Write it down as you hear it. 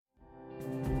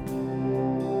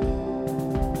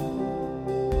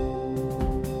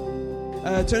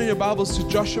turning your Bibles to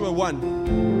Joshua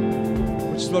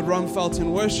 1, which is what Ron felt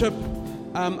in worship.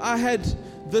 I had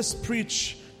this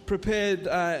preach prepared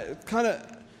kind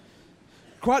of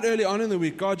quite early on in the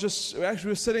week. We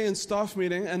were sitting in staff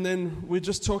meeting, and then we're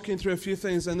just talking through a few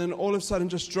things, and then all of a sudden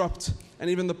just dropped, and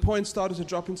even the point started to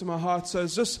drop into my heart. So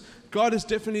it's just, God is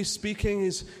definitely speaking.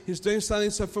 He's doing something.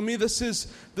 So for me, this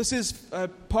is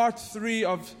part 3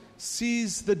 of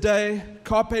Seize the Day,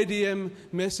 Carpe Diem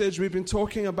message. We've been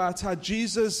talking about how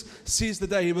Jesus seized the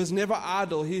day. He was never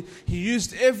idle. He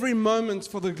used every moment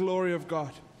for the glory of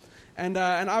God. And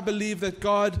I believe that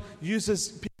God uses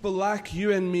people like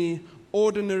you and me,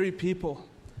 ordinary people,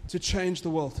 to change the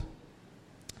world.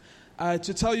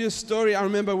 To tell you a story, I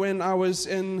remember when I was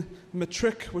in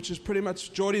matric, which is pretty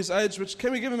much Geordie's age,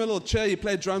 can we give him a little cheer? He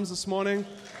played drums this morning.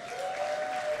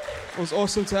 It was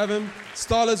awesome to have him.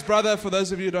 Starla's brother, for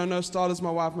those of you who don't know, Starla's my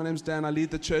wife. My name's Dan. I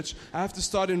lead the church. I have to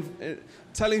start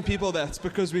telling people that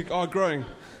because we are growing.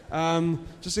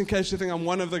 Just in case you think I'm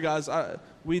one of the guys.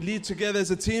 We lead together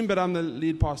as a team, but I'm the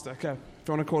lead pastor. Okay, if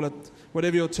you want to call it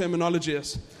whatever your terminology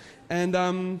is. And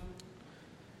I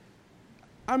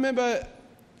remember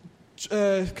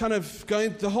kind of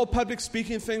going, the whole public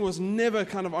speaking thing was never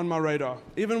kind of on my radar.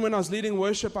 Even when I was leading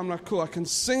worship, I'm like, cool, I can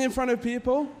sing in front of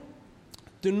people.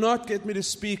 Do not get me to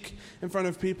speak in front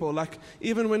of people. Like,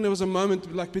 even when there was a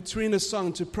moment, like, between a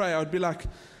song to pray, I would be like,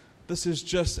 this is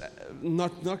just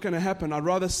not going to happen. I'd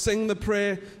rather sing the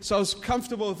prayer. So I was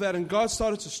comfortable with that. And God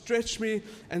started to stretch me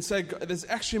and say, there's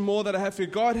actually more that I have for you.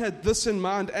 God had this in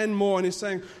mind and more. And He's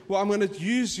saying, well, I'm going to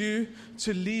use you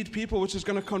to lead people, which is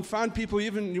going to confound people.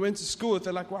 Even you went to school,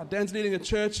 they're like, wow, Dan's leading a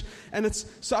church. And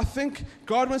so I think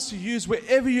God wants to use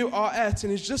wherever you are at.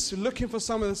 And He's just looking for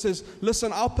someone that says,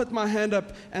 listen, I'll put my hand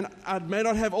up. And I may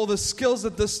not have all the skills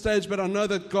at this stage, but I know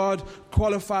that God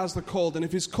qualifies the called. And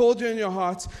if He's called you in your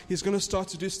heart, He's going to start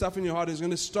to do stuff in your heart. He's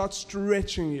going to start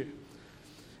stretching you.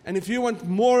 And if you want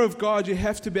more of God, you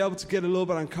have to be able to get a little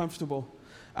bit uncomfortable.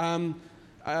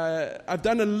 I've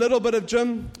done a little bit of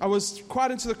gym. I was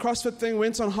quite into the CrossFit thing,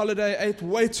 went on holiday, ate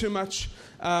way too much.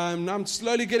 Now I'm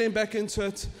slowly getting back into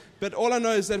it. But all I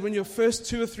know is that when you're first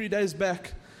 2 or 3 days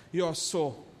back, you are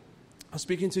sore. I was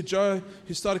speaking to Joe,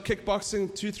 who started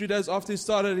kickboxing 2-3 days after he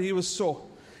started, he was sore.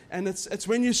 And it's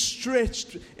when you're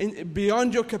stretched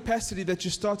beyond your capacity that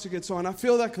you start to get sore. And I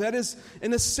feel like that is,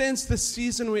 in a sense, the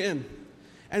season we're in.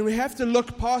 And we have to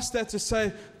look past that to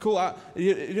say, cool,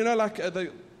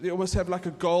 you almost have like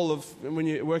a goal of when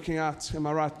you're working out. Am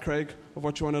I right, Craig? Of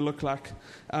what you want to look like.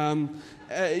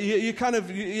 You're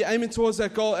aiming towards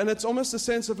that goal. And it's almost a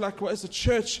sense of like, well, as a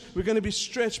church, we're going to be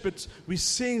stretched, but we're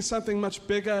seeing something much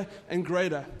bigger and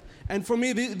greater. And for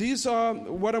me, these are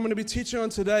what I'm going to be teaching on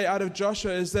today out of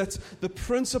Joshua, is that the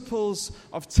principles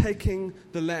of taking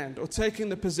the land, or taking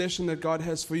the possession that God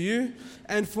has for you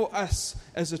and for us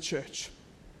as a church.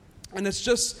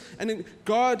 And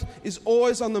God is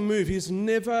always on the move. He's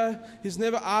never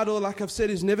idle. Like I've said,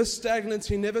 He's never stagnant.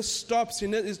 He never stops.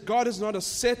 God is not a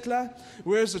settler.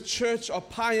 We as a church are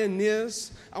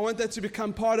pioneers. I want that to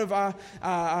become part of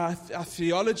our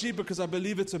theology, because I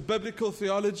believe it's a biblical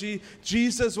theology.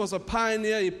 Jesus was a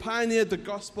pioneer. He pioneered the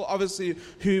gospel. Obviously,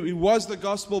 He was the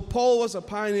gospel. Paul was a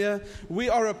pioneer. We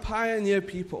are a pioneer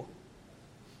people.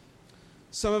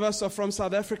 Some of us are from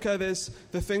South Africa. There's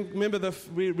the thing, remember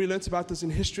we learned about this in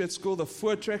history at school, the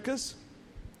Voortrekkers.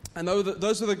 And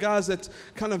those are the guys that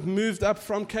kind of moved up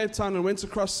from Cape Town and went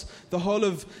across the whole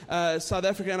of South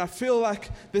Africa. And I feel like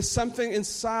there's something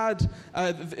inside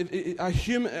our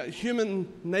human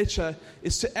nature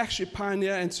is to actually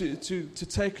pioneer and to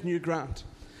take new ground.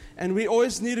 And we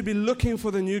always need to be looking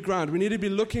for the new ground. We need to be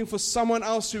looking for someone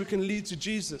else who can lead to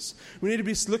Jesus. We need to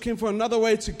be looking for another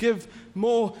way to give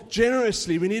more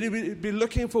generously. We need to be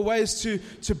looking for ways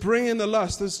to bring in the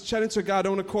lost. I was chatting to a guy, I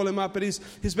don't want to call him up, but he's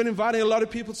been inviting a lot of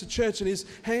people to church, and he's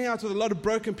hanging out with a lot of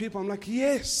broken people. I'm like,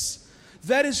 yes,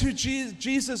 that is who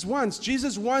Jesus wants.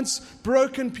 Jesus wants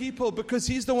broken people, because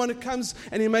He's the one who comes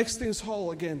and He makes things whole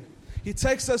again. He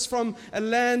takes us from a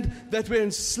land that we're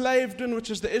enslaved in, which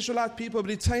is the Israelite people,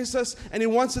 but He takes us and He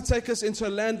wants to take us into a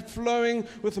land flowing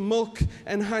with milk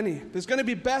and honey. There's going to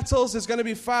be battles, there's going to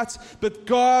be fights, but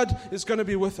God is going to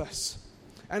be with us.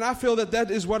 And I feel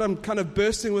that is what I'm kind of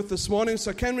bursting with this morning.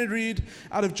 So can we read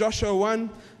out of Joshua 1?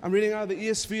 I'm reading out of the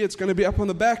ESV. It's going to be up on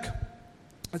the back.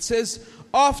 It says,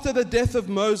 after the death of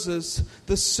Moses,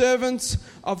 the servant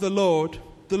of the Lord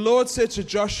said to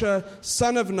Joshua,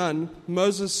 son of Nun,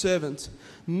 Moses' servant,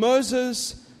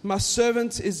 Moses, my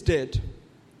servant, is dead.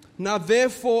 Now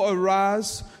therefore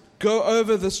arise, go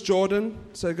over this Jordan.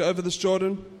 So go over this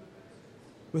Jordan.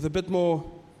 With a bit more.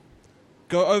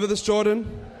 Go over this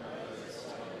Jordan.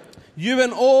 you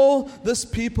and all this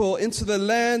people, into the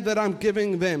land that I'm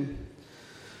giving them,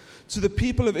 to the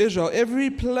people of Israel. Every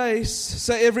place,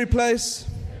 say every place,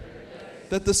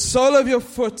 that the sole of your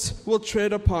foot will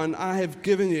tread upon, I have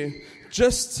given you,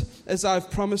 just as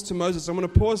I've promised to Moses. I'm going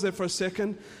to pause there for a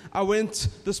second. I went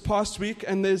this past week,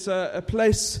 and there's a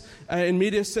place in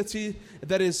Media City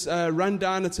that is run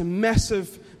down. It's a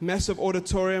massive, massive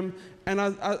auditorium. And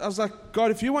I was like,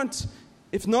 God,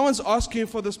 if no one's asking you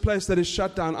for this place that is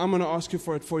shut down, I'm going to ask you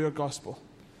for it for your gospel.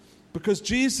 Because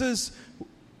Jesus,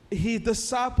 he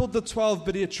discipled the 12,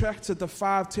 but he attracted the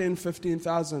 5, 10,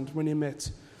 15,000 when he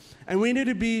met. And we need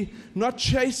to be not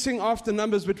chasing after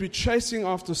numbers, but we're chasing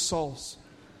after souls.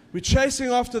 We're chasing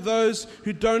after those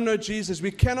who don't know Jesus.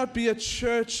 We cannot be a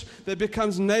church that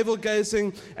becomes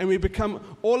navel-gazing and we become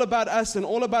all about us and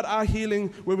all about our healing,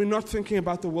 where we're not thinking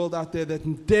about the world out there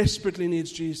that desperately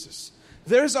needs Jesus.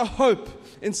 There is a hope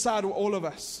inside all of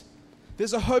us.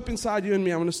 There's a hope inside you and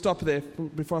me. I'm going to stop there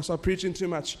before I start preaching too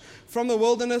much. From the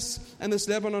wilderness and this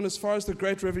Lebanon as far as the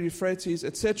great river Euphrates,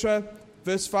 etc.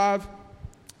 Verse 5,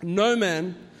 no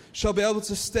man shall be able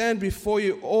to stand before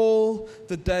you all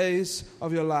the days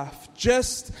of your life.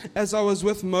 Just as I was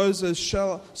with Moses,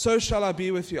 so shall I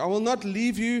be with you. I will not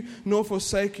leave you nor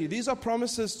forsake you. These are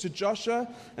promises to Joshua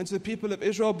and to the people of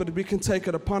Israel, but we can take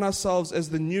it upon ourselves as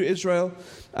the new Israel.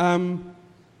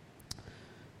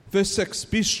 Verse 6,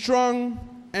 be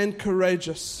strong and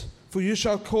courageous, for you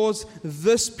shall cause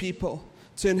this people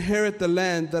to inherit the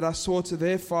land that I swore to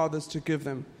their fathers to give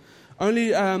them.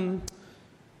 Only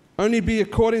be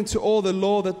according to all the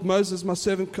law that Moses, my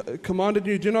servant, commanded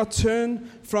you. Do not turn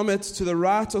from it to the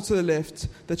right or to the left,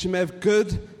 that you may have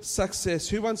good success.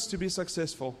 Who wants to be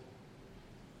successful?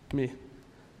 Me.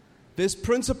 There's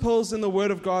principles in the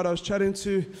Word of God. I was chatting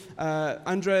to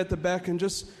Andre at the back, and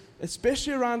just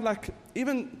especially around like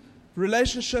even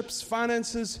relationships,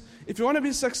 finances. If you want to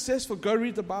be successful, go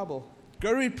read the Bible.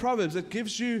 Go read Proverbs. It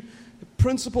gives you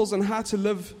principles on how to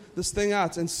live this thing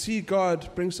out and see God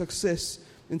bring success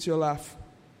into your life.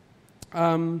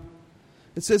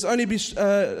 It says, only be,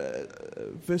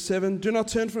 verse 7, do not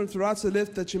turn from the right to the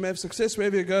left, that you may have success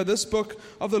wherever you go. This book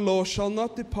of the law shall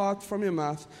not depart from your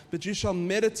mouth, but you shall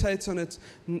meditate on it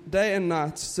day and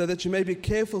night, so that you may be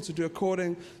careful to do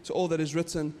according to all that is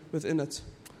written within it.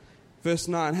 Verse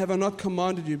 9, have I not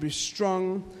commanded you, be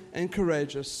strong and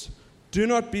courageous. Do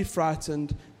not be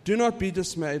frightened, do not be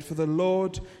dismayed, for the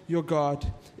Lord your God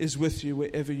is with you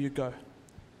wherever you go.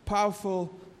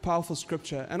 Powerful, powerful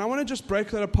scripture. And I want to just break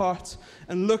that apart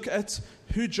and look at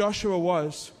who Joshua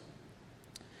was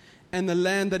and the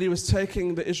land that he was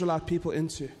taking the Israelite people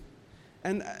into.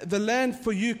 And the land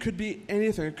for you could be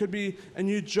anything. It could be a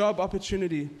new job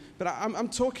opportunity. But I'm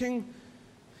talking,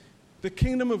 the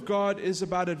kingdom of God is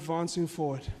about advancing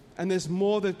forward. And there's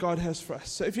more that God has for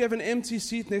us. So if you have an empty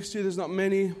seat next to you, there's not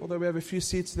many, although we have a few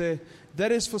seats there.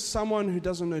 That is for someone who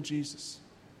doesn't know Jesus.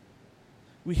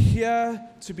 We're here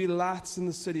to be lights in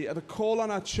the city. The call on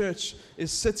our church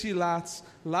is city lights,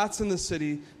 lights in the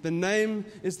city. The name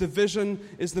is the vision,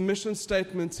 is the mission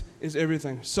statement, is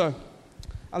everything. So,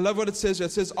 I love what it says here.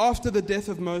 It says, after the death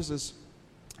of Moses.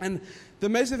 And the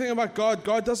amazing thing about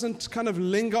God doesn't kind of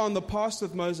linger on the past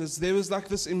with Moses. There was like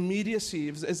this immediacy.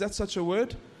 Is that such a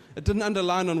word? It didn't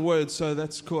underline on words, so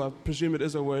that's cool. I presume it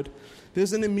is a word.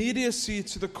 There's an immediacy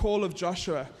to the call of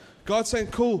Joshua. God saying,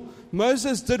 cool,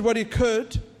 Moses did what he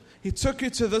could. He took you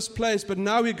to this place, but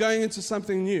now we're going into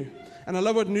something new. And I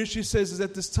love what Nushi says, is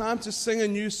that it's time to sing a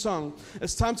new song.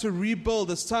 It's time to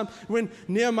rebuild. It's time, when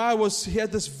Nehemiah he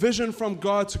had this vision from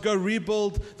God to go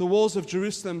rebuild the walls of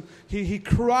Jerusalem. He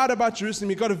cried about Jerusalem.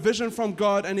 He got a vision from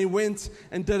God, and he went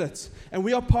and did it. And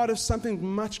we are part of something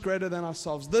much greater than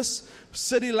ourselves. This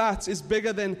City Lights is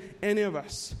bigger than any of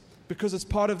us, because it's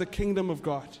part of the kingdom of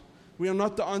God. We are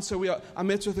not the answer. I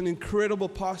met with an incredible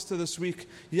pastor this week.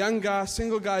 Young guy,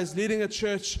 single guy, is leading a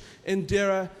church in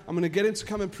Dera. I'm going to get him to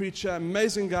come and preach.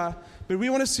 Amazing guy. But we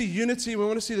want to see unity. We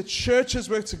want to see the churches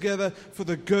work together for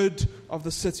the good of the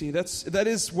city. That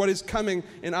is what is coming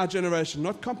in our generation.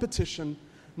 Not competition.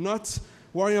 Not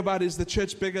worrying about is the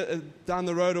church bigger down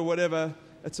the road or whatever.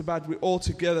 It's about we all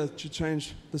together to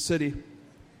change the city.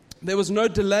 There was no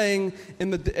delaying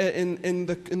in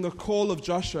the call of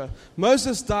Joshua.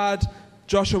 Moses died,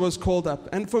 Joshua was called up.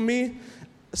 And for me,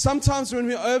 sometimes when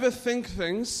we overthink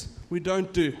things, we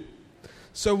don't do.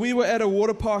 So we were at a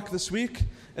water park this week.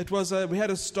 We had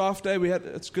a staff day.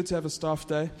 It's good to have a staff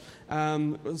day.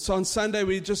 So on Sunday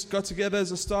we just got together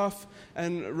as a staff,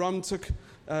 and Ram took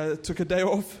took a day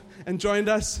off and joined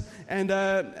us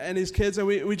and his kids. And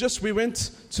we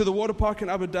went to the water park in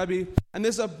Abu Dhabi. And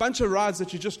there's a bunch of rides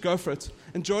that you just go for it.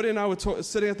 And Jordy and I were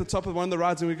sitting at the top of one of the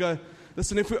rides and we go,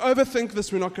 listen, if we overthink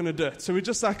this, we're not going to do it. So we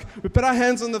just we put our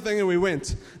hands on the thing and we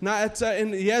went. Now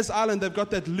in Yas Island, they've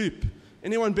got that loop.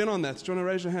 Anyone been on that? Do you want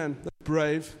to raise your hand? That's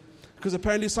brave. Because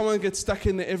apparently someone gets stuck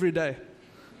in there every day.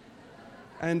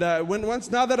 And now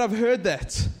that I've heard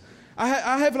that,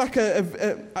 I have like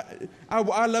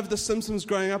I love The Simpsons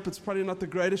growing up. It's probably not the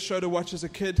greatest show to watch as a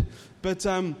kid. But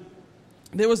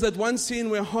there was that one scene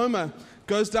where Homer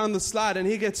goes down the slide and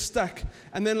he gets stuck.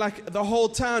 And then like the whole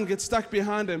town gets stuck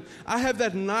behind him. I have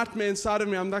that nightmare inside of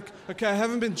me. I'm like, okay, I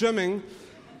haven't been gymming.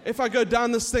 If I go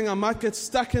down this thing, I might get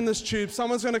stuck in this tube.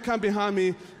 Someone's going to come behind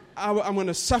me. I'm going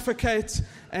to suffocate.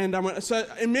 So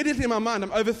immediately in my mind, I'm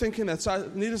overthinking that. So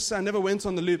I need to say I never went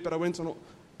on the loop, but I went on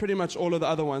pretty much all of the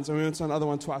other ones. And we went on another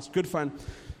one twice. Good fun.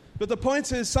 But the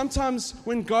point is, sometimes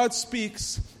when God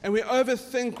speaks and we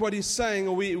overthink what he's saying,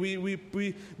 or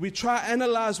we try to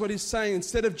analyze what he's saying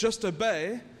instead of just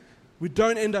obey, we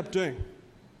don't end up doing.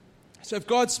 So if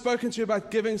God's spoken to you about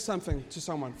giving something to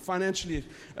someone, financially,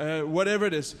 whatever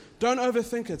it is, don't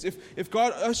overthink it. If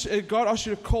God asks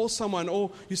you to call someone,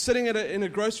 or you're sitting in a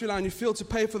grocery line, you feel to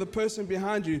pay for the person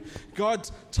behind you, God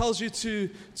tells you to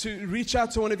reach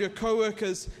out to one of your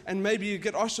coworkers, and maybe you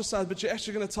get ostracized, but you're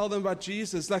actually going to tell them about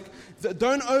Jesus.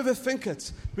 Don't overthink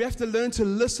it. We have to learn to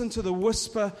listen to the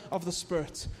whisper of the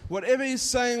Spirit. Whatever he's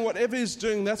saying, whatever he's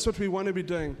doing, that's what we want to be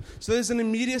doing. So there's an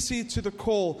immediacy to the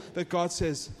call that God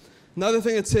says. Another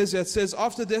thing it says here, it says,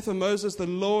 after the death of Moses, the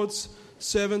Lord's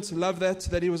servant, love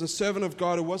that he was a servant of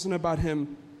God, it wasn't about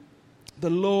him. The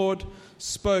Lord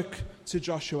spoke to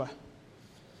Joshua.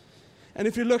 And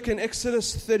if you look in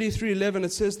Exodus 33:11,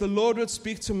 it says, the Lord would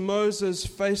speak to Moses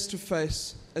face to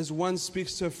face as one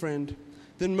speaks to a friend.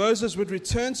 Then Moses would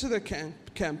return to the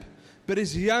camp, but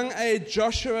his young aide,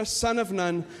 Joshua, son of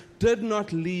Nun, did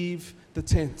not leave the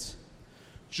tent.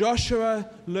 Joshua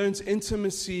learns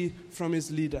intimacy from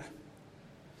his leader.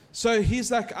 So he's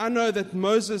like, I know that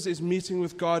Moses is meeting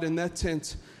with God in that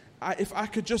tent. If I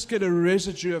could just get a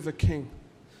residue of a king.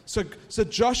 So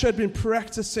Joshua had been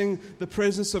practicing the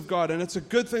presence of God, and it's a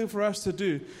good thing for us to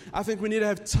do. I think we need to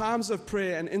have times of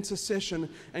prayer and intercession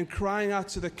and crying out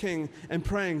to the king and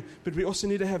praying, but we also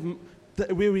need to have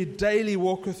where we daily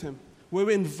walk with him, where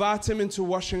we invite him into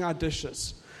washing our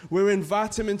dishes, where we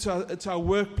invite him into our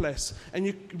workplace,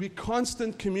 and we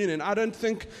constant communion. I don't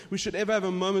think we should ever have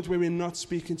a moment where we're not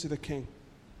speaking to the King.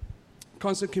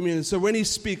 Constant communion. So when he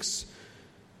speaks,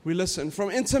 we listen. From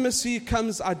intimacy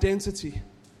comes identity.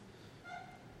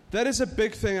 That is a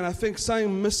big thing, and I think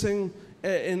something missing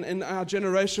in our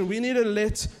generation. We need to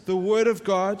let the Word of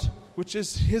God, which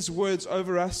is his words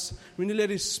over us, we need to let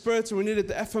his Spirit, and we need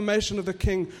the affirmation of the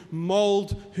King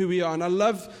mold who we are. And I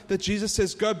love that Jesus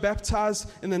says, go baptize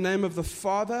in the name of the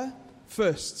Father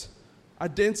first.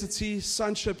 Identity,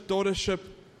 sonship, daughtership,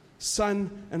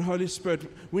 Son, and Holy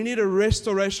Spirit. We need a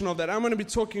restoration of that. I'm going to be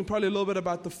talking probably a little bit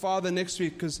about the Father next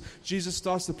week, because Jesus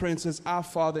starts the prayer and says, our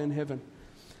Father in heaven.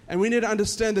 And we need to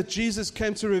understand that Jesus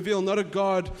came to reveal not a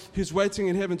God who's waiting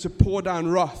in heaven to pour down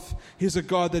wrath. He's a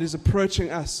God that is approaching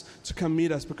us to come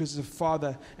meet us, because he's a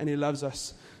Father and he loves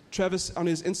us. Travis, on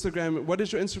his Instagram, what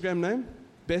is your Instagram name?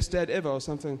 Best Dad Ever or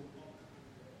something?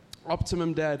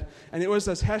 Optimum Dad. And he always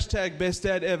does hashtag Best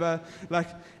Dad Ever.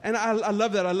 And I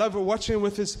love that. I love watching him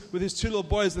with his two little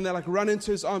boys, and they run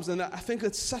into his arms. And I think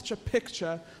it's such a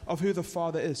picture of who the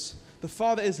Father is. The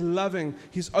Father is loving.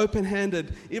 He's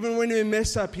open-handed. Even when we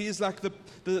mess up, he's like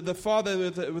the father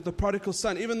with the prodigal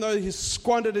son. Even though he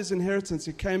squandered his inheritance,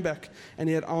 he came back and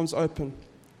he had arms open.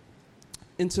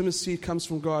 Intimacy comes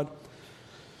from God.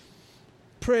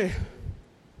 Prayer.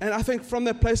 And I think from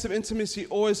that place of intimacy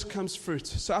always comes fruit.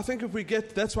 So I think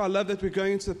that's why I love that we're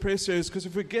going into the prayer series, because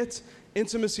if we get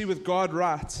intimacy with God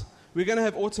right, we're going to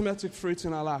have automatic fruit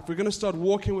in our life. We're going to start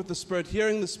walking with the Spirit,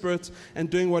 hearing the Spirit,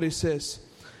 and doing what he says.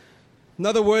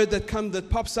 Another word that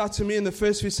pops out to me in the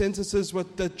first few sentences was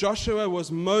that Joshua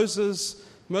was Moses'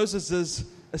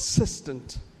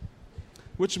 assistant,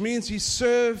 which means he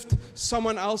served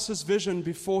someone else's vision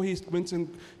before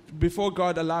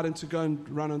God allowed him to go and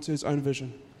run onto his own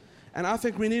vision. And I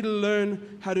think we need to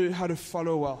learn how to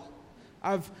follow well.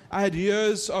 I had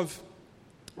years of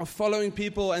following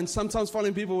people, and sometimes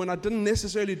following people when I didn't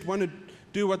necessarily want to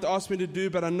do what they asked me to do,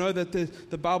 but I know that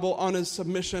the Bible honors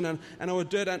submission, and I would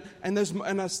do it. And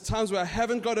there's times where I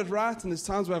haven't got it right, and there's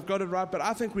times where I've got it right, but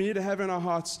I think we need to have in our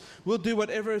hearts, we'll do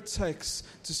whatever it takes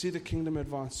to see the kingdom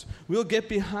advance. We'll get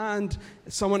behind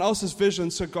someone else's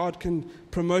vision so God can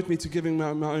promote me to giving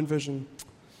my own vision.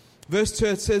 Verse 2,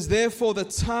 it says, therefore the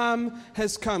time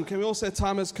has come. Can we all say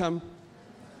time has come?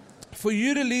 For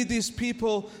you to lead these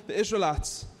people, the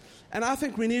Israelites. And I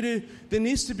think there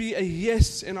needs to be a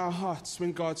yes in our hearts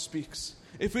when God speaks.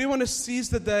 If we want to seize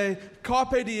the day,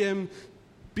 carpe diem,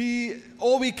 be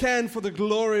all we can for the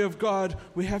glory of God,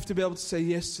 we have to be able to say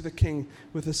yes to the King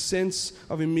with a sense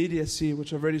of immediacy,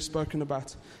 which I've already spoken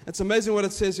about. It's amazing what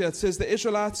it says here. It says the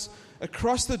Israelites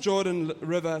across the Jordan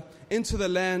River into the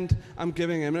land I'm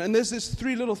giving them. And there's these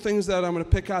three little things that I'm going to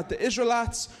pick out. The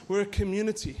Israelites were a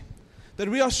community. That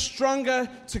we are stronger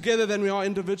together than we are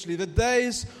individually. The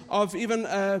days of even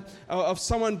of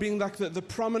someone being like the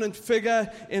prominent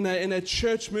figure in a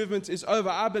church movement is over.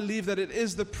 I believe that it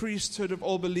is the priesthood of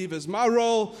all believers. My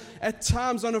role at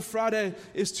times on a Friday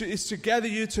is to gather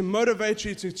you, to motivate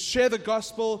you, to share the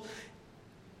gospel.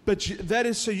 But that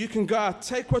is so you can go out,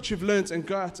 take what you've learned and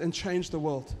go out and change the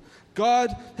world.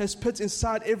 God has put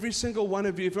inside every single one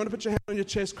of you. If you want to put your hand on your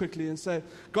chest quickly and say,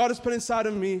 God has put inside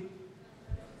of me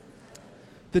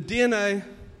the DNA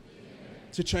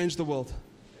to change the world.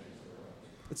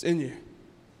 It's in you.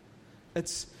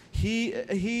 It's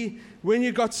when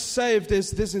you got saved,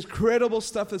 there's incredible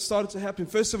stuff that started to happen.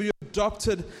 First of all, you were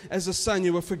adopted as a son.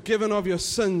 You were forgiven of your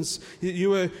sins. You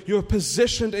were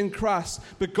positioned in Christ.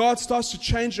 But God starts to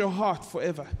change your heart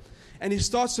forever. And He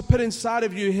starts to put inside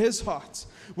of you His heart,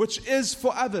 which is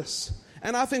for others.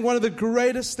 And I think one of the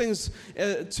greatest things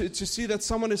to see that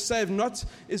someone is saved,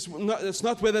 it's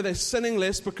not whether they're sinning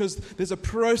less, because there's a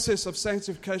process of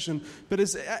sanctification, but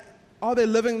are they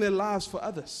living their lives for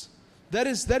others? That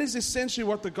is essentially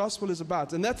what the gospel is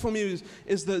about. And that for me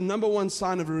is the number one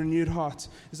sign of a renewed heart,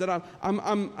 is that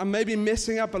I'm maybe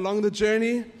messing up along the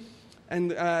journey,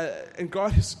 and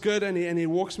God is good and He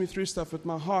walks me through stuff, but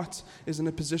my heart is in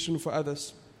a position for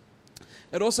others.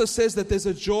 It also says that there's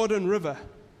a Jordan River,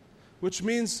 which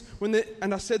means,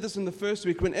 and I said this in the first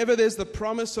week, whenever there's the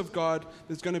promise of God,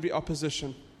 there's going to be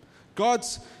opposition. God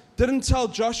didn't tell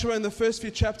Joshua in the first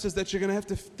few chapters that you're going to have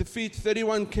to defeat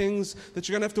 31 kings, that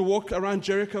you're going to have to walk around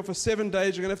Jericho for 7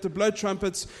 days, you're going to have to blow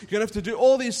trumpets, you're going to have to do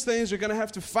all these things, you're going to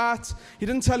have to fight. He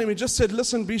didn't tell him, He just said,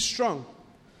 listen, be strong.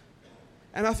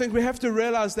 And I think we have to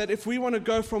realize that if we want to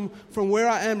go from where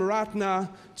I am right now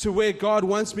to where God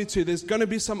wants me to, there's going to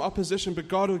be some opposition, but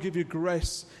God will give you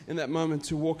grace in that moment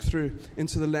to walk through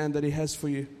into the land that He has for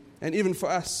you, and even for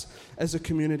us as a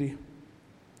community.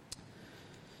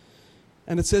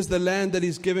 And it says the land that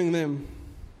He's giving them.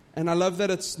 And I love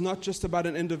that it's not just about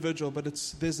an individual, but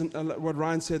what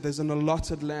Ryan said, there's an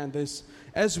allotted land.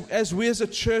 As we as a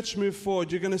church move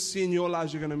forward, you're going to see in your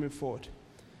lives, you're going to move forward.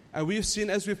 We've seen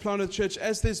as we've planted the church,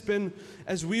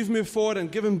 as we've moved forward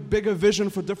and given bigger vision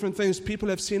for different things, people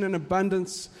have seen an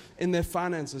abundance in their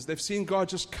finances. They've seen God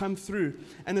just come through.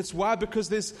 And it's why? Because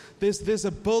there's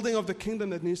a building of the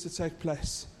kingdom that needs to take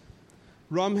place.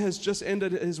 Rom has just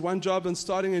ended his one job and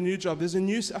starting a new job.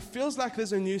 It feels like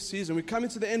there's a new season. We're coming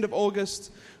to the end of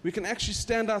August. We can actually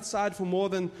stand outside for more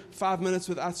than 5 minutes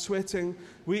without sweating.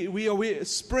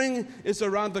 Spring is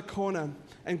around the corner.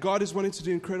 And God is wanting to do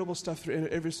incredible stuff through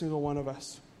every single one of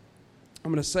us.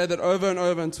 I'm going to say that over and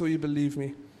over until you believe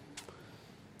me.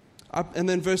 And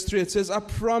then verse 3, it says, I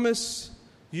promise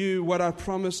you what I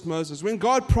promised Moses. When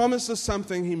God promises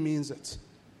something, He means it.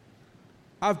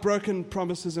 I've broken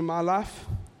promises in my life.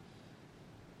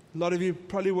 A lot of you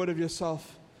probably would of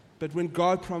yourself. But when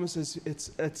God promises,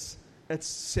 it's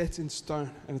set in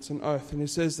stone and it's an oath. And He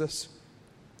says this,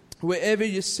 wherever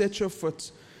you set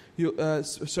foot, you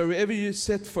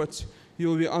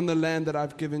will be on the land that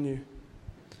I've given you.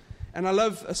 And I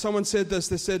love, someone said this,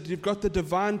 they said, you've got the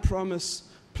divine promise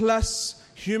plus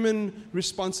human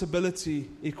responsibility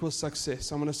equals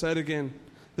success. I'm going to say it again.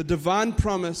 The divine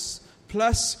promise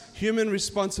plus human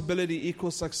responsibility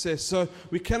equals success. So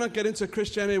we cannot get into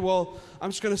Christianity, well, I'm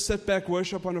just going to sit back,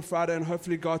 worship on a Friday, and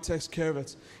hopefully God takes care of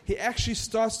it. He actually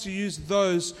starts to use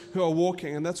those who are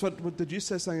walking. And that's what did you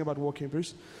say something about walking,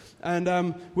 Bruce?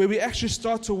 And where we actually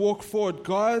start to walk forward,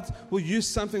 God will use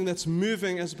something that's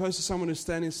moving as opposed to someone who's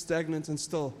standing stagnant and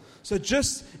still. So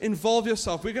just involve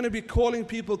yourself. We're going to be calling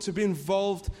people to be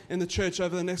involved in the church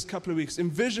over the next couple of weeks,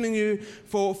 envisioning you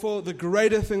for the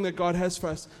greater thing that God has for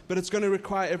us. But it's going to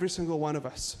require every single one of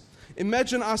us.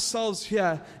 Imagine ourselves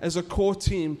here as a core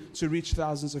team to reach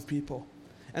thousands of people.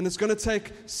 And it's going to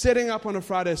take setting up on a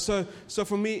Friday. So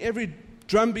for me, every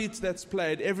drum beat that's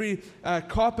played, every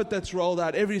carpet that's rolled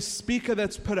out, every speaker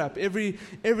that's put up, every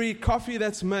coffee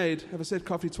that's made. Have I said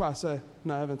coffee twice? No,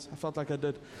 I haven't. I felt like I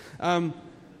did.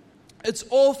 It's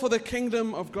all for the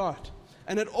kingdom of God.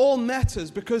 And it all matters,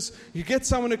 because you get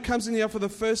someone who comes in here for the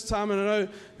first time, and I know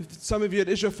some of you, it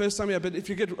is your first time here, but if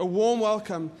you get a warm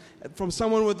welcome from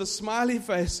someone with a smiley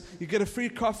face, you get a free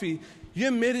coffee, you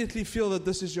immediately feel that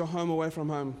this is your home away from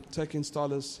home. Taking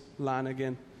Starla's line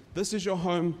again. This is your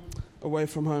home away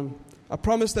from home. I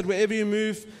promise that wherever you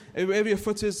move, wherever your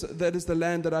foot is, that is the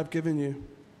land that I've given you.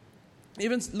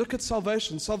 Even look at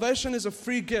salvation. Salvation is a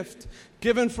free gift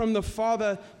given from the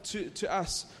Father to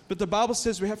us. But the Bible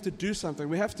says we have to do something.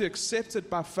 We have to accept it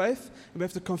by faith, and we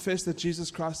have to confess that Jesus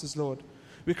Christ is Lord.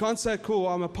 We can't say, cool,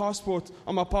 on my passport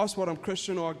I'm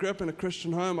Christian, or I grew up in a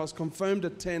Christian home, I was confirmed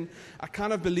at 10, I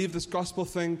kind of believe this gospel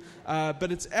thing,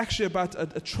 but it's actually about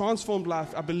a transformed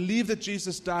life. I believe that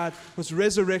Jesus died, was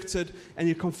resurrected, and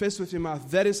you confess with your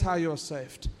mouth. That is how you are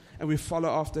saved. And we follow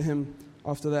after him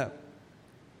after that.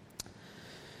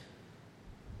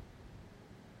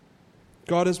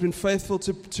 God has been faithful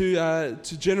to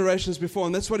generations before,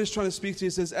 and that's what he's trying to speak to. He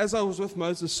says, as I was with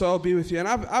Moses, so I'll be with you. And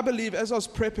I believe, as I was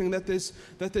prepping,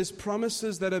 that there's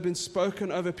promises that have been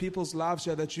spoken over people's lives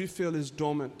here that you feel is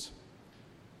dormant.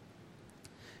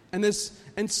 And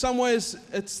in some ways,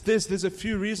 there's a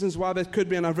few reasons why that could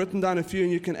be, and I've written down a few,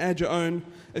 and you can add your own.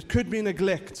 It could be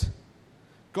neglect.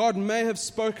 God may have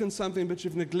spoken something, but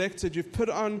you've neglected. You've put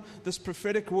on this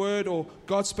prophetic word, or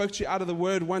God spoke to you out of the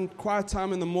word one quiet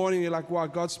time in the morning. You're like, wow,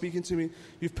 God's speaking to me.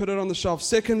 You've put it on the shelf.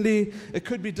 Secondly, it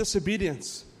could be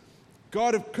disobedience.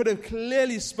 God could have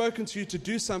clearly spoken to you to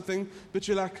do something, but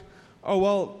you're like, oh,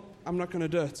 well, I'm not going to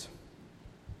do it.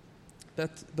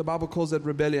 The Bible calls that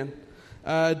rebellion.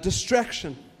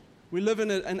 Distraction. We live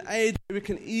in an age where we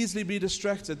can easily be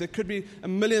distracted. There could be a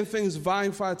million things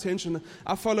vying for our attention.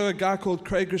 I follow a guy called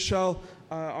Craig Rochelle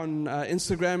on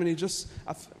Instagram, and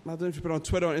I don't know if you put it on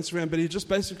Twitter or Instagram, but he just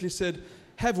basically said,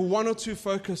 have one or two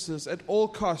focuses. At all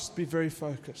costs, be very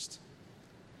focused.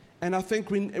 And I think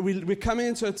we're coming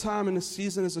into a time and a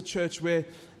season as a church where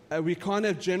we can't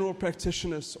have general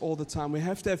practitioners all the time. We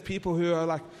have to have people who are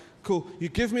like, cool, you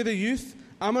give me the youth,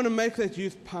 I'm going to make that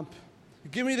youth pump. You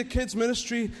give me the kids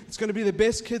ministry, it's going to be the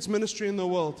best kids ministry in the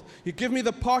world. You give me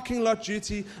the parking lot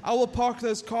duty, I will park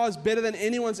those cars better than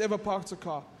anyone's ever parked a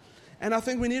car. And I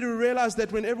think we need to realize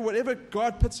that whatever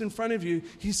God puts in front of you,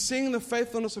 he's seeing the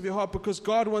faithfulness of your heart, because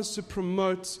God wants to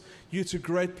promote you to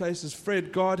great places.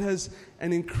 Fred, God has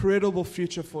an incredible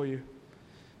future for you.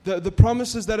 The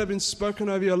promises that have been spoken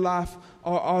over your life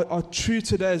are true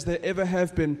today as they ever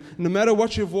have been. No matter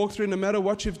what you've walked through, no matter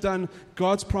what you've done,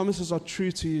 God's promises are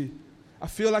true to you. I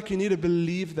feel like you need to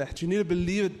believe that. You need to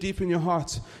believe it deep in your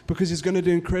heart, because he's going to do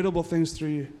incredible things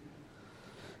through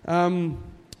you.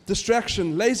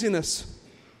 Distraction, laziness.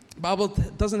 The Bible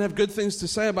doesn't have good things to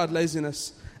say about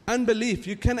laziness. Unbelief.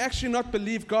 You can actually not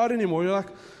believe God anymore. You're like,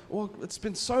 well, it's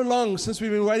been so long since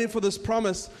we've been waiting for this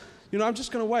promise. I'm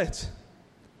just going to wait.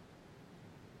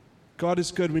 God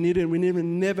is good. We need to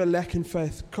never lack in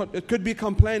faith. It could be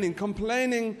complaining.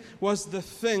 Complaining was the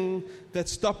thing that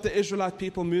stopped the Israelite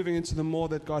people moving into the more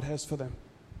that God has for them.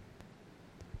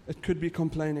 It could be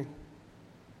complaining.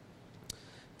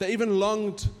 They even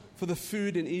longed for the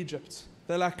food in Egypt.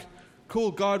 They're like, cool,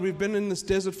 God, we've been in this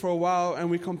desert for a while and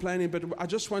we're complaining, but I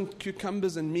just want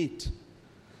cucumbers and meat.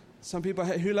 Some people,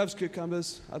 who loves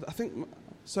cucumbers? I think,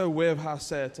 so aware of how I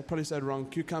say it. I probably said it wrong.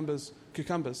 Cucumbers.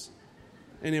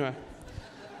 Anyway.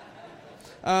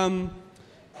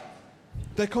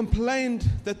 They complained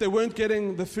that they weren't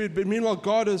getting the food, but meanwhile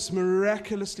God is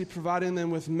miraculously providing them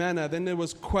with manna. Then there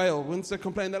was quail. Once they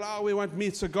complained that, we want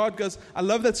meat. So God goes, I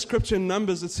love that scripture in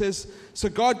Numbers. It says, so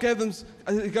God gave them,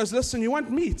 he goes, listen, you want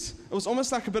meat? It was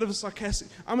almost like a bit of a sarcastic,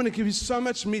 I'm going to give you so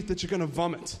much meat that you're going to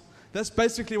vomit. That's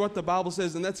basically what the Bible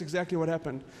says, and that's exactly what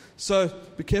happened. So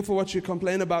be careful what you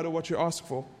complain about or what you ask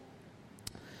for.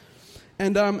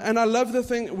 And I love the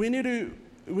thing, we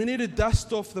need to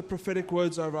dust off the prophetic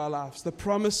words over our lives, the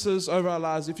promises over our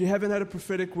lives. If you haven't had a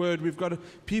prophetic word, we've got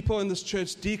people in this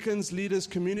church, deacons, leaders,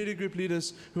 community group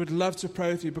leaders, who would love to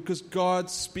pray with you, because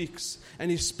God speaks, and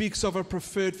he speaks of a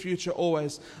preferred future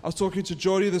always. I was talking to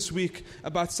Jordy this week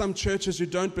about some churches who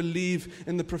don't believe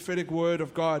in the prophetic word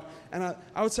of God. And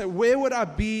I would say, where would I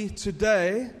be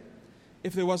today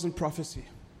if there wasn't prophecy?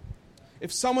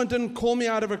 If someone didn't call me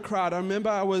out of a crowd. I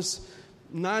remember I was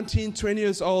 19, 20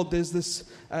 years old. There's this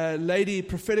lady,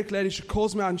 prophetic lady, she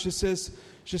calls me out and she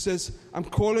says, I'm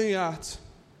calling you out,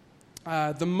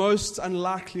 the most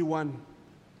unlikely one.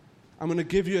 I'm going to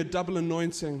give you a double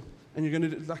anointing, and you're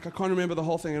going to, I can't remember the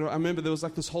whole thing. I remember there was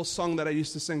this whole song that I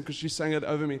used to sing because she sang it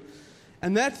over me.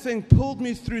 And that thing pulled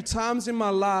me through times in my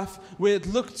life where it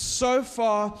looked so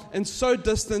far and so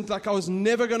distant, like I was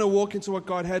never going to walk into what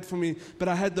God had for me, but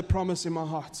I had the promise in my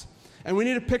heart. And we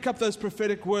need to pick up those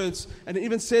prophetic words. And it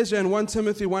even says here in 1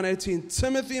 Timothy 1:18,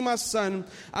 Timothy, my son,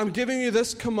 I'm giving you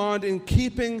this command in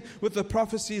keeping with the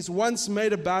prophecies once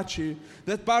made about you,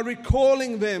 that by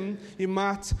recalling them, you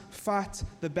might fight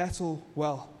the battle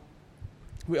well.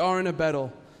 We are in a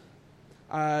battle.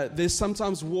 There's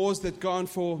sometimes wars that go on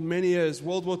for many years.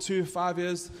 World War II, 5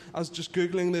 years. I was just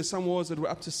Googling. There's some wars that were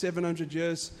up to 700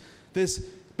 years.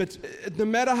 But no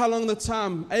matter how long the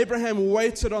time, Abraham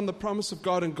waited on the promise of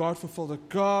God and God fulfilled it.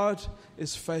 God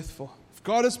is faithful. If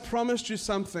God has promised you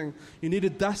something, you need to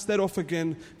dust that off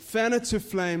again, fan it to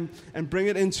flame, and bring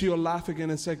it into your life again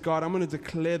and say, God, I'm going to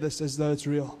declare this as though it's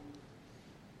real.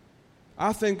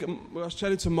 I think, I was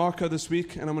chatting to Marco this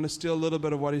week, and I'm going to steal a little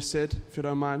bit of what he said, if you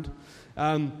don't mind.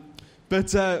 But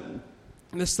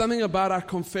there's something about our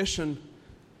confession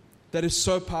that is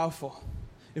so powerful.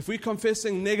 If we're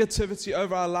confessing negativity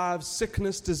over our lives,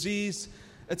 sickness, disease,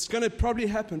 it's going to probably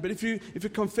happen. But if you're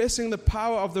confessing the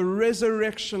power of the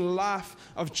resurrection life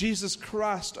of Jesus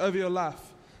Christ over your life,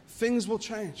 things will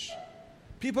change.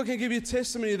 People can give you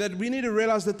testimony that we need to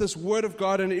realize that this Word of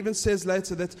God, and it even says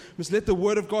later that we must let the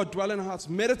Word of God dwell in our hearts.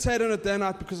 Meditate on it day and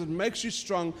night because it makes you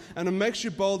strong and it makes you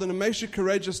bold and it makes you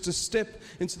courageous to step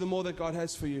into the more that God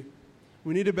has for you.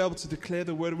 We need to be able to declare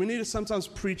the Word. We need to sometimes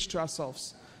preach to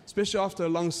ourselves, especially after a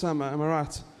long summer. Am I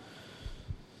right?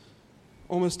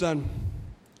 Almost done.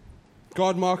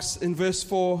 God marks in verse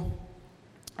 4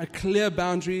 a clear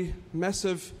boundary,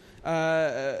 massive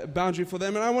boundary for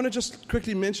them. And I want to just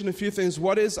quickly mention a few things.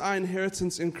 What is our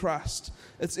inheritance in Christ?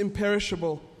 It's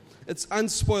imperishable. It's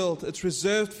unspoiled. It's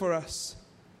reserved for us.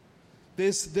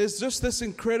 There's just this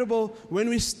incredible, when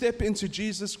we step into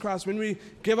Jesus Christ, when we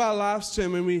give our lives to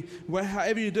Him,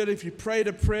 however you did it, if you prayed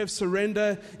a prayer of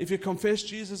surrender, if you confess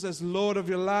Jesus as Lord of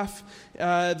your life,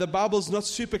 the Bible's not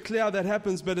super clear how that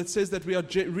happens, but it says that we are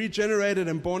regenerated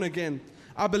and born again.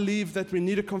 I believe that we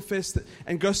need to confess that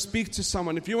and go speak to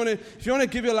someone. If you want to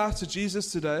give your life to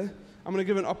Jesus today, I'm going to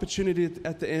give an opportunity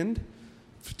at the end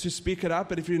to speak it up.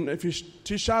 But if you're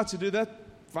too shy to do that,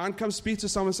 fine, come speak to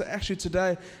someone and say, actually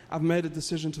today I've made a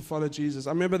decision to follow Jesus.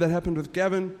 I remember that happened with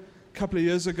Gavin a couple of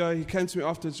years ago. He came to me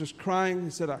afterwards just crying.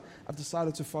 He said, I've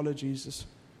decided to follow Jesus.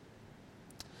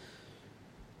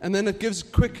 And then it gives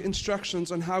quick instructions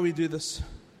on how we do this.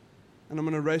 And I'm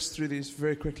going to race through these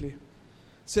very quickly.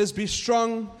 It says, be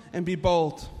strong and be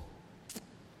bold.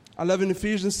 I love in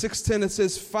Ephesians 6:10, it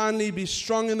says, finally be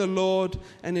strong in the Lord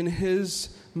and in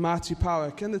His mighty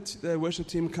power. Can the worship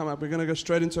team come up? We're going to go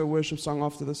straight into a worship song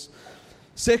after this.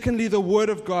 Secondly, the Word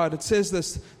of God. It says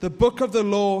this, the book of the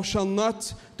law shall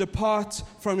not depart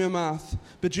from your mouth,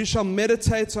 but you shall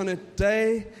meditate on it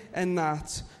day and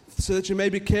night, so that you may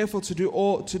be careful to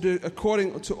do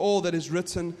according to all that is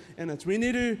written in it. We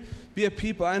need to be a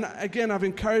people, and again, I've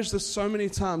encouraged this so many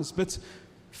times, but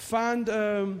find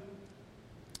a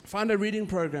reading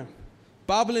program.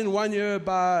 Bible in 1 Year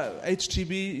by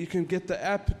HTB. You can get the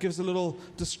app. It gives a little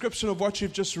description of what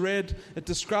you've just read. It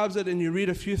describes it, and you read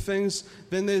a few things.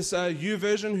 Then there's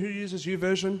YouVersion. Who uses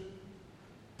YouVersion?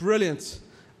 Brilliant.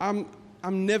 I'm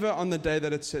never on the day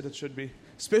that it said it should be.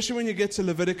 Especially when you get to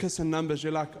Leviticus and Numbers,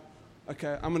 you're like,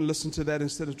 okay, I'm going to listen to that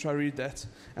instead of try to read that.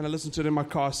 And I listen to it in my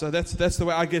car. So that's the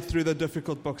way I get through the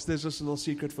difficult books. There's just a little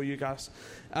secret for you guys.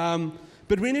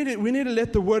 But we need to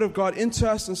let the Word of God into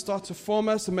us and start to form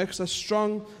us. It makes us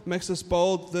strong, makes us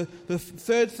bold. The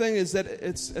third thing is that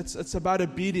it's about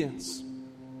obedience.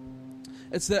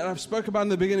 It's that I've spoke about in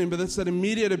the beginning, but it's that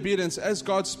immediate obedience. As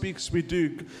God speaks, we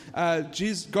do.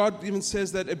 God even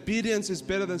says that obedience is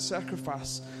better than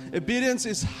sacrifice. Obedience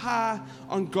is high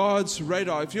on God's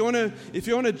radar. If you want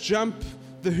to jump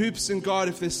the hoops in God,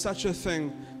 if there's such a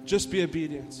thing, just be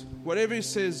obedient. Whatever He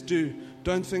says, do.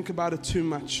 Don't think about it too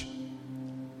much.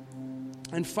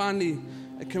 And finally,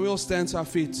 can we all stand to our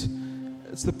feet?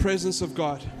 It's the presence of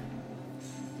God.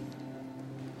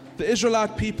 The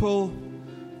Israelite people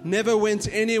never went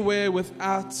anywhere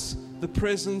without the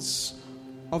presence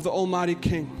of the Almighty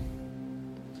King.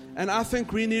 And I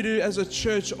think we need to, as a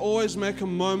church, always make a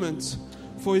moment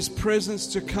for His presence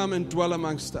to come and dwell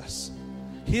amongst us.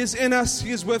 He is in us,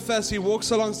 He is with us, He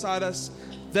walks alongside us.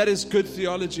 That is good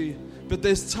theology. But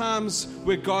there's times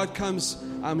where God comes,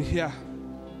 I'm here.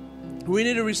 We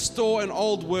need to restore an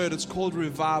old word. It's called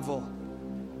revival.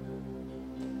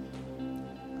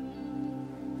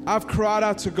 I've cried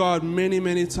out to God many,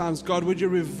 many times, God, would you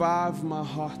revive my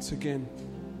heart again?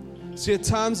 See, at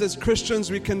times as Christians,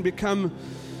 we can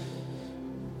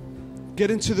get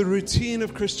into the routine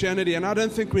of Christianity. And I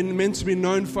don't think we're meant to be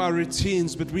known for our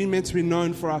routines, but we're meant to be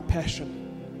known for our passion.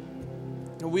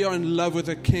 And we are in love with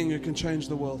a King who can change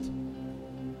the world.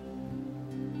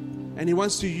 And He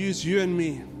wants to use you and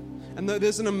me. And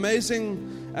there's an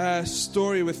amazing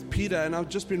story with Peter, and I've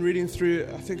just been reading through,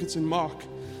 I think it's in Mark,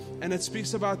 and it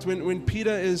speaks about when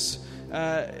Peter is,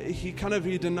 he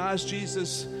denies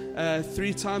Jesus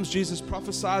 3 times. Jesus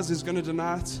prophesies he's going to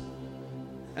deny it.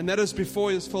 And that is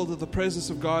before he is filled with the presence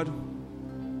of God.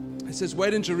 He says,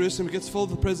 wait in Jerusalem. He gets filled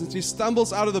with the presence. He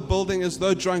stumbles out of the building as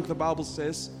though drunk, the Bible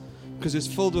says, because he's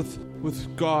filled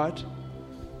with God.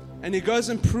 And he goes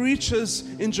and preaches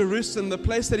in Jerusalem, the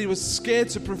place that he was scared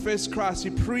to profess Christ. He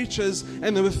preaches,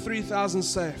 and there were 3,000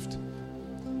 saved.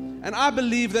 And I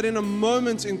believe that in a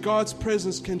moment in God's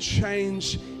presence can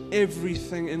change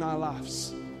everything in our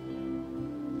lives.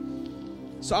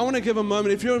 So I want to give a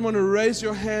moment. If you want to raise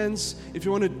your hands, if you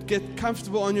want to get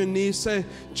comfortable on your knees, say,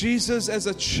 Jesus, as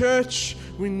a church,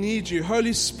 we need you.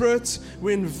 Holy Spirit,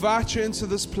 we invite you into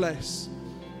this place.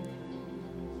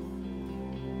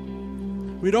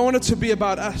 We don't want it to be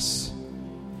about us.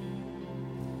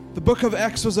 The book of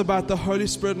Acts was about the Holy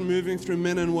Spirit moving through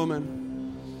men and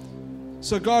women.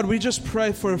 So God, we just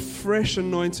pray for a fresh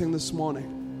anointing this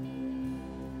morning.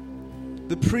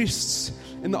 The priests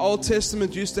in the Old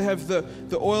Testament used to have the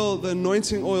oil, the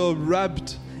anointing oil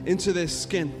rubbed into their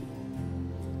skin.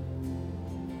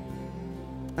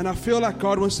 And I feel like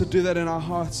God wants to do that in our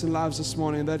hearts and lives this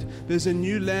morning, that there's a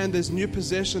new land, there's new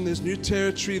possession, there's new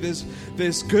territory,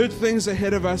 there's good things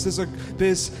ahead of us.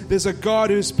 There's a God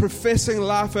who's professing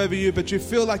life over you, but you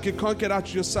feel like you can't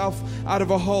get yourself out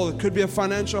of a hole. It could be a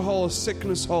financial hole, a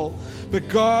sickness hole. But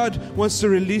God wants to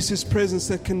release His presence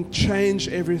that can change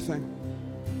everything.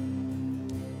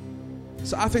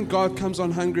 So I think God comes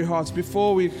on hungry hearts.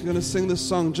 Before we're going to sing this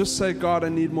song, just say, God, I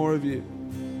need more of you.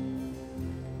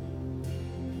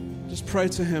 Just pray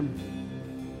to Him.